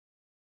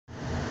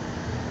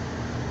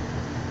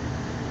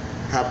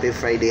Happy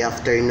Friday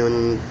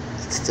afternoon,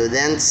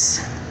 students.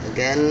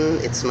 Again,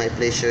 it's my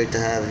pleasure to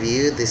have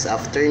you this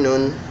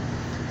afternoon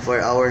for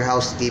our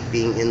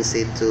housekeeping in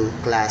situ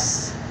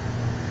class.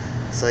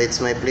 So it's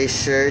my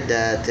pleasure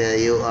that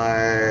you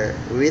are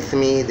with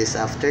me this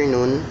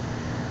afternoon.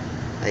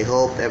 I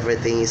hope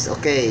everything is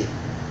okay.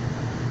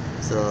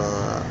 So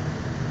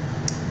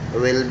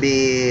we'll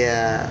be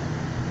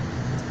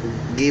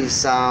give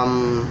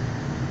some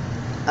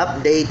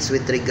updates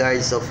with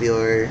regards of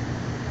your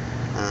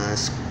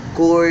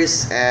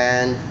course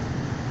and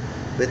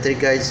with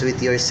regards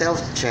with your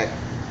self-check.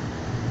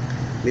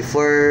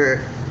 Before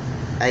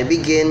I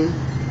begin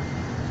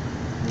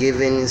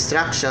giving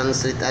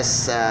instructions, let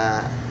us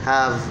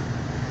have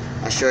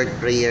a short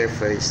prayer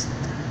first.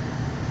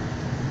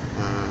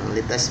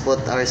 Let us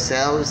put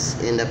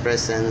ourselves in the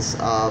presence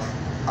of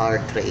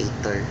our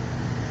Creator.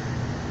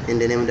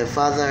 In the name of the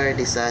Father,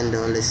 the Son, the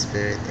Holy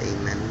Spirit.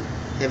 Amen.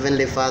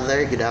 Heavenly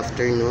Father, good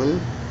afternoon.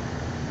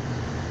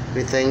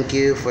 We thank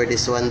you for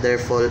this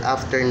wonderful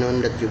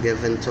afternoon that you've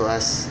given to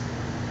us.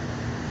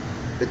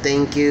 We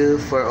thank you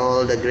for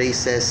all the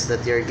graces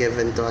that you're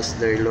given to us,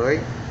 dear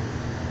Lord.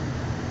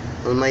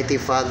 Almighty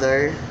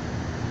Father,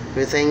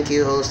 we thank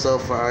you also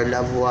for our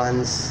loved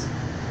ones,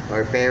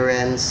 our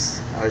parents,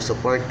 our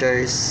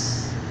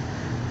supporters,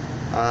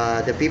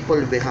 the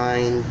people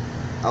behind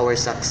our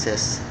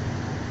success.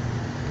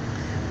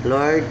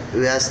 Lord,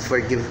 we ask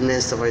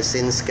forgiveness of our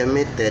sins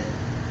committed.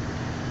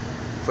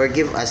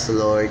 Forgive us,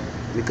 Lord,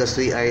 because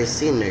we are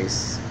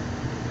sinners.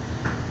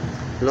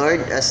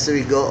 Lord, as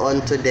we go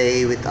on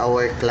today with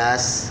our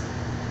class,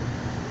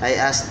 I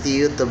ask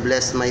you to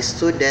bless my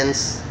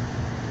students,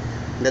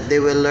 that they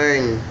will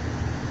learn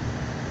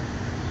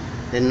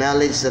the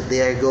knowledge that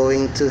they are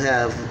going to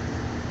have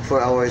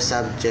for our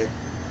subject.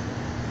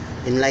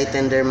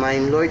 Enlighten their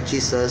mind, Lord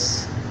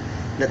Jesus,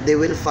 that they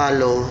will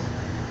follow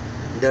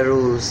the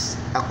rules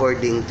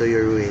according to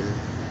your will.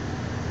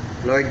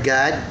 Lord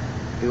God,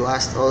 you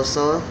ask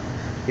also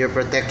your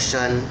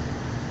protection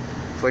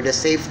for the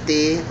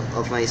safety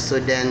of my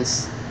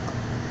students,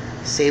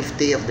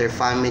 safety of their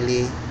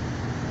family,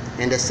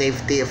 and the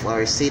safety of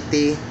our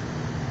city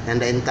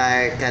and the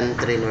entire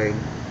country, Lord.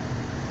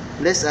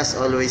 Bless us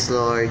always,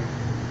 Lord,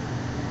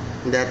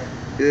 that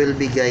we will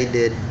be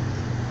guided.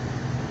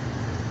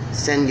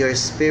 Send your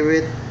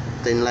Spirit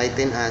to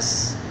enlighten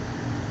us,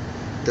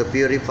 to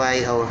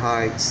purify our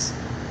hearts.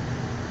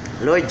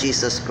 Lord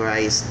Jesus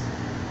Christ,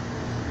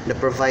 the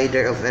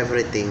provider of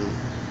everything,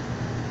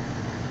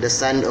 the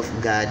Son of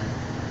God,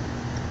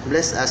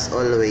 bless us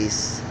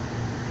always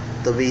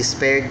to be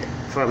spared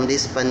from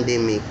this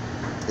pandemic,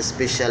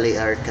 especially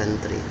our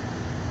country.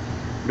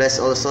 Bless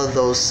also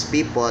those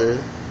people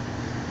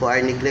who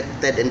are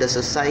neglected in the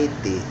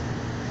society,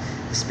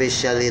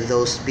 especially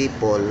those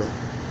people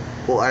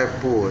who are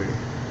poor.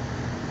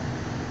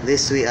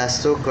 This we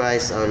ask through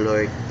Christ our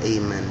Lord.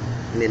 Amen.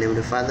 In the name of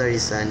the Father, the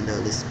Son, the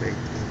Holy Spirit.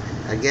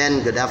 Amen.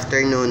 Again, good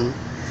afternoon.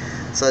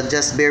 So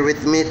just bear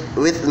with me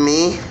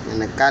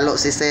nagkalo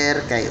si sir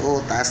kay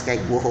taas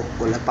kay buhok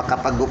ko la pa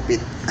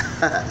kapagupit.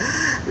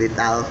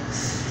 Bitaw.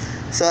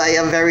 So I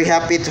am very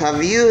happy to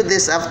have you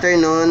this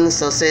afternoon.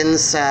 So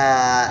since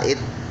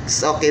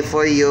it's okay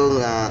for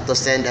you to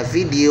send a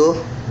video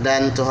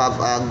than to have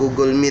a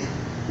Google Meet,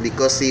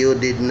 because you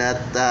did not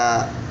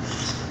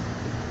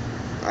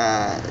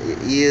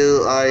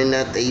you are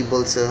not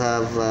able to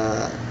have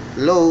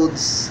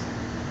loads,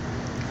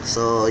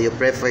 so you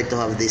prefer to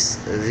have this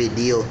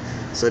video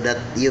so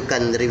that you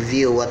can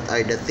review what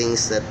are the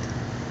things that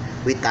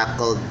we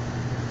tackled.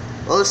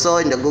 Also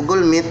in the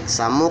Google Meet,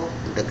 samok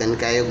daghan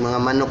kayo mga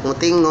manok mo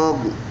tingog,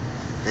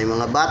 na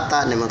mga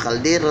bata, na mga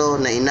kaldero,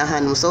 na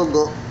inahan mo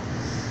sogo.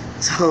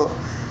 So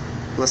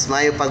mas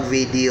mayo pag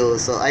video.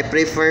 So I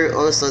prefer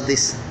also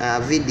this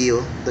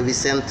video to be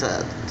sent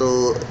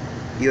to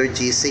your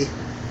GC.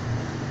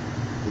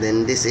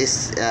 Then this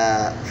is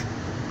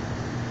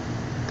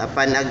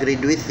upon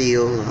agreed with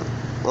you,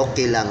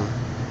 okay lang.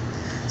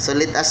 So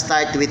let us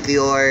start with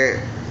your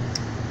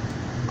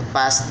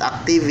past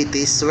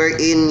activities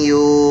wherein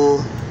you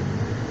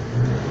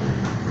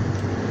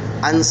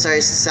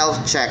answer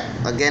self-check.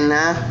 Again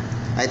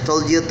I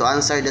told you to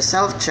answer the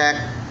self-check,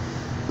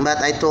 but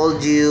I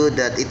told you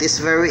that it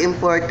is very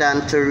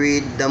important to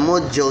read the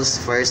modules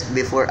first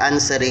before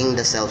answering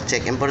the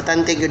self-check.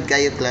 Importante good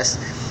kayo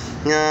class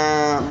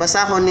nga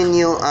basahon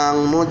ninyo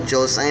ang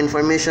modules, ang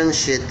information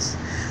sheets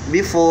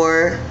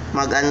before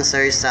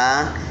mag-answer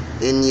sa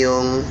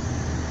inyong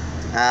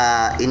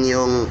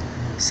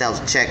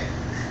self-check.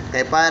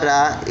 Kaya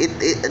para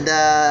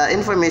the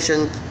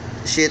information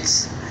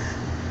sheets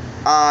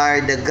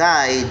are the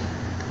guide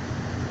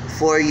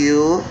for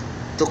you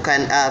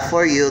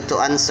to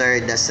answer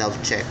the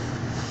self-check.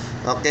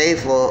 Okay,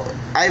 for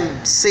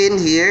I've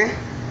seen here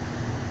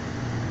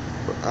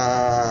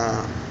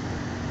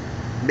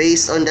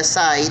based on the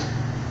site,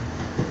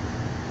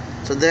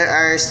 so there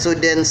are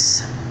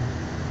students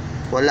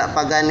wala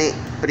pa gani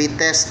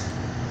pre-test.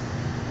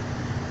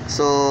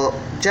 So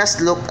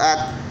just go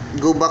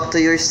back to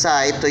your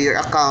site, to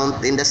your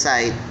account in the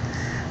site,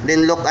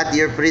 then look at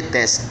your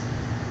pre-test.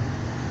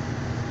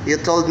 You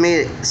told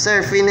me,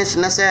 sir, finish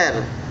na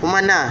sir,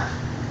 humana,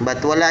 but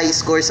wala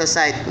score sa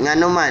site.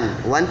 Nga naman,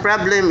 one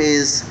problem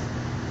is,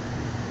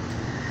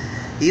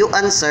 you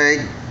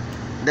answered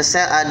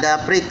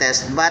the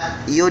pretest, but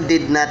you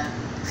did not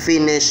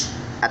finish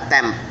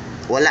attempt.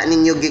 Wala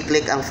ninyo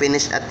gi-click ang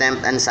finish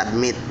attempt and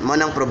submit. Mo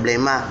nang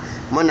problema,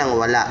 mo nang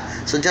wala.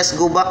 So just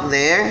go back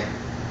there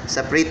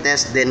sa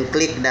pretest, then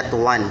click that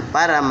one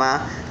para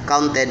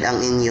ma-counted ang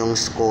inyong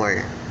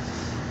score.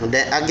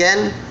 Then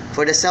again,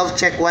 for the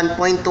self-check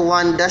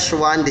 1.21-1,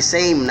 the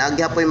same.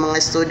 Nagyapoy mga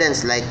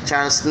students like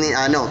Charles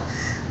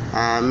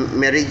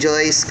Mary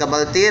Joyce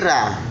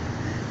Cabaltira,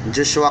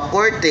 Joshua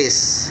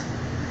Cortez,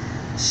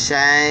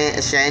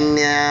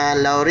 Shania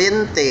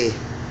Laurente,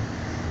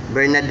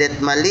 Bernadette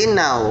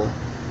Malinaw,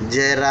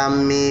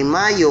 Jeremy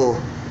Mayo.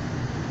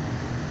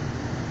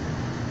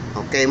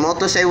 Okay, mo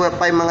to sa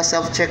pa mga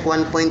self-check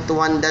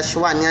 1.1-1.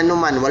 Nga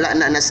naman, wala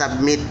na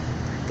na-submit.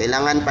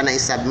 Kailangan pa na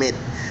i-submit.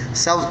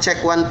 Self-check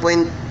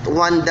 1.1-2,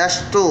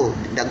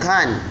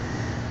 daghan.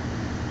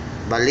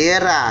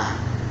 Valera,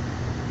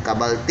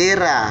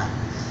 Cabaltira,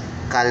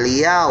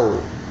 Caliao,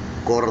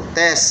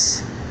 Cortez,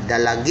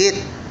 Dalagit,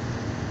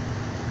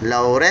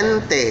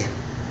 Laurente,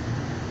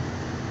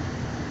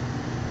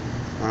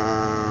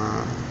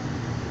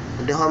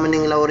 duha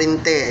maning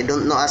Laurente, I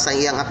don't know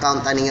asang iyang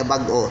account ani nga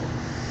bag-o.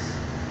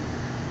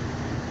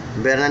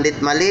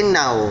 Bernadette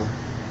Malinaw,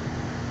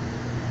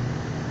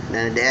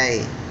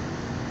 ay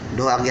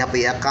duha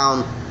gyapon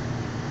account.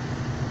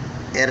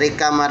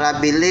 Erika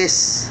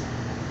Marabilis,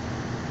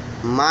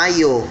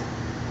 Mayo,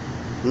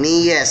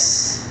 Niyes,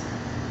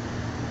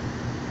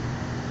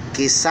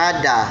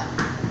 Kisada.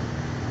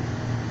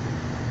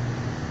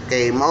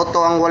 Okay, mao to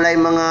ang walay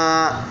mga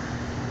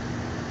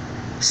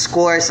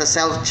score sa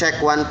self-check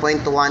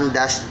 1.1-2.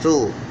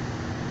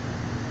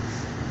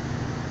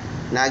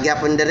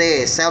 Nagyapon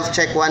dire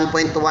self-check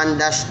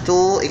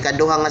 1.1-2,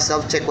 ikaduha nga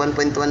self-check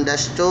 1.1-2,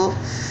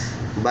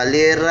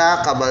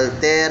 Valera,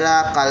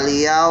 Cabaltera,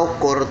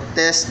 Caliao,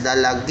 Cortez,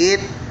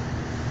 Dalagit,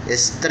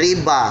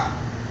 Estriba,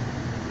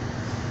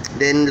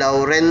 then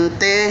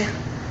Laurente,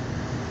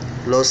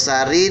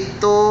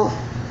 Losarito,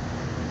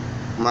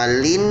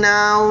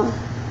 Malinaw,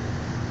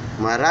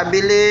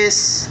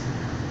 Marabilis,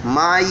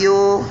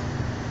 Mayo,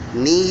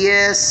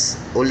 Niyes,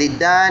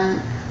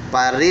 Ulidan,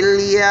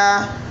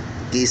 Parilla,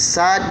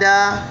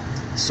 Kisada,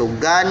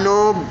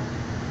 Suganob,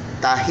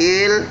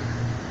 Tahil,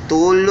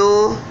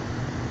 Tulo,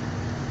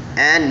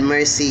 and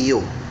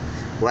Merciu.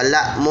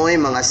 Wala mo'y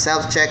mga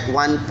self-check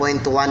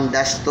 1.1-2.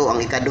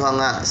 Ang ikaduha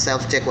nga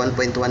self-check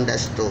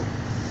 1.1-2.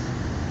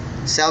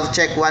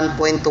 Self-check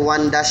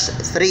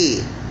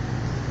 1.1-3.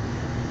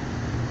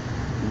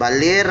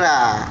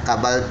 Valera,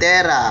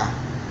 Cabaltera,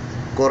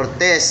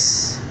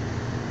 Cortez,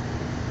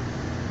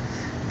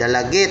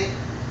 Dalagit,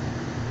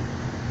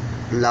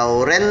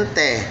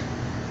 Laurente,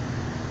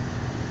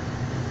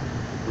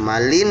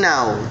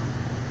 Malinaw,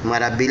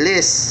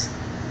 Marabilis,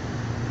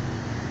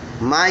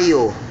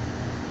 Mayo,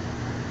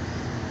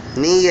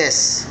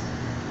 Niyes,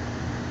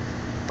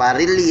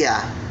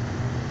 Parilla,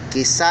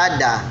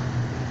 Kisada,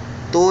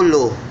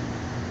 Tulo.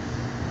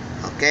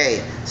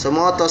 Okay, so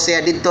mo to siya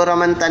dito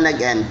raman ta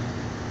nag-end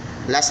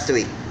last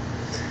week.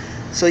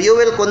 So you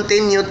will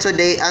continue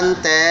today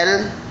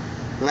until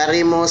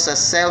ngarimo sa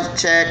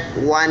self-check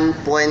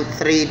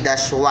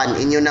 1.3-1.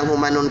 Inyo nang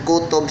humanon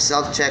kutob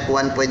self-check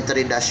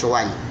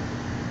 1.3-1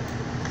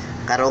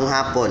 karong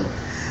hapon.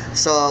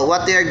 So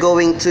what you are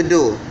going to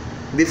do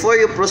before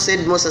you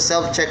proceed mo sa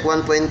self-check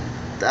 1.1-3,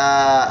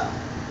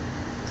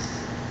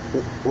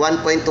 1.1-4,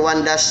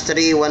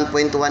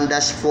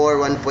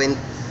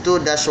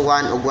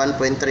 1.2-1 ug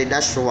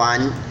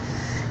 1.3-1,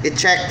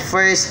 i-check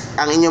first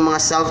ang inyong mga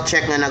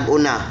self-check na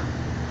nag-una.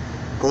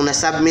 Kung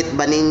na-submit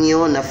ba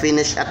ninyo,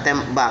 na-finish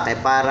attempt ba, kay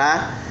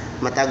para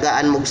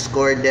matagaan mong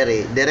score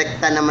dere.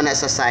 Direkta naman na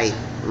sa site,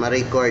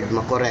 ma-record,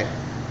 ma-correct.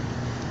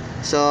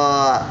 So,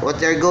 what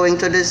you're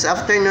going to do this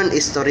afternoon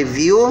is to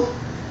review,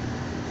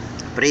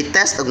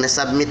 pre-test, og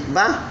na-submit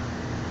ba,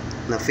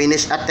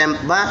 na-finish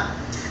attempt ba,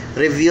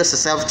 review sa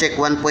self-check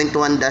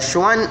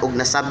 1.1-1, og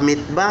na-submit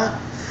ba,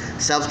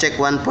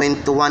 self-check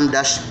 1.1-2,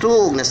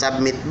 og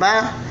na-submit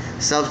ba,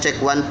 self-check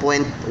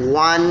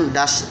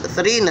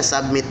 1.1-3,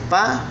 na-submit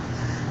pa,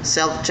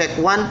 self-check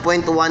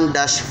 1.1-4,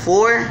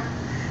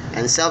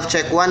 and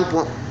self-check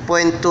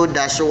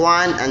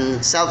 1.2-1,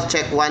 and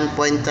self-check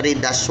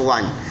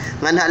 1.3-1.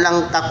 Ngana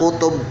lang ta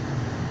kutob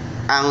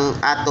ang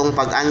atong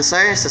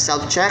pag-answer sa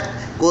self-check,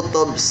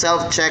 kutob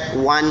self-check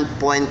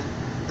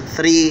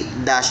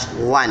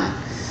 1.3-1.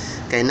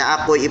 Kay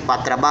na ako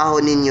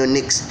ipatrabaho ninyo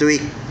next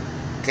week.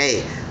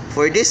 Okay,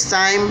 for this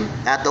time,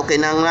 ato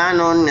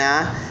kinanglanon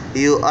nga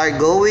you are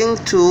going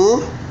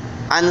to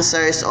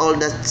answers all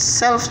the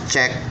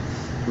self-check,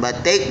 but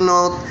take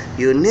note,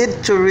 you need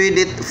to read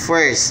it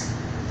first,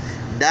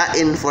 the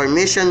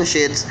information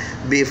sheets,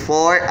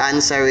 before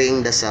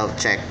answering the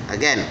self-check.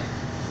 Again,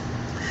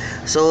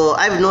 so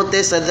I've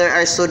noticed that there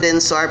are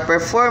students who are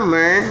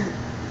performer,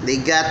 they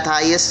got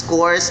highest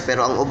scores,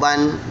 pero ang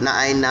uban na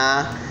ay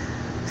na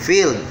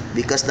failed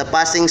because the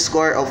passing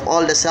score of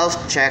all the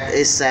self-check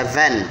is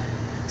 7.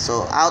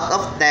 So out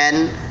of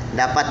 10,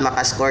 dapat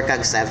makascore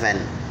kag 7.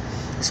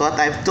 So what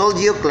I've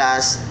told you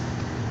class,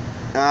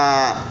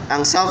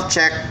 ang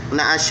self-check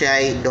naa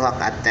siya duha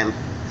ka attempt.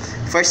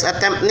 First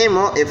attempt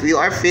nimo, if you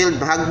are failed,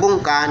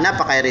 hagbong ka na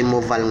pa kay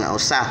removal nga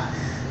usa.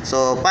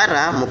 So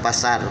para mo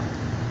pasar.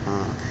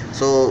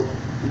 So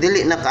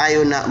dili na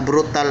kayo na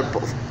brutal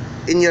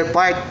in your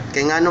part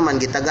kay ngano man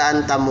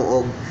gitagaan ta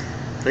mo og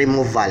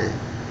removal.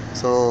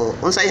 So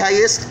unsay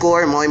highest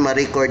score mo ay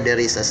ma-record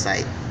diri sa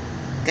site.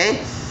 Okay?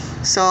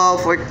 So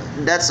for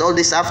that's all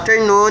this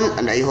afternoon,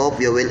 and I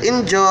hope you will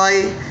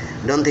enjoy.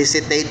 Don't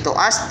hesitate to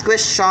ask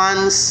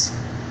questions,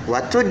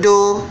 what to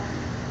do,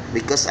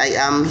 because I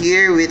am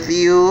here with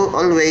you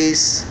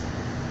always.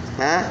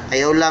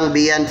 Ayaw lang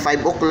beyond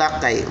 5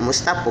 o'clock kay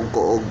musta pug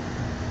ko og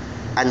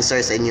answer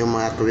sa inyong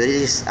mga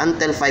queries.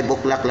 Until 5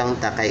 o'clock lang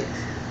ta kay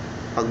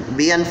pag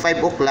beyond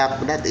 5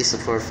 o'clock, that is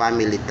for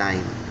family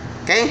time.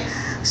 Okay?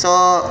 So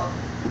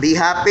be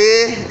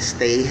happy,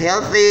 stay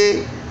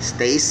healthy,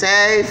 stay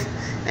safe,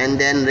 and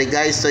then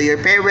regards to your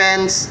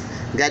parents,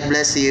 God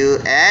bless you,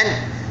 and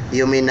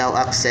you may now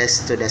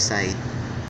access to the site.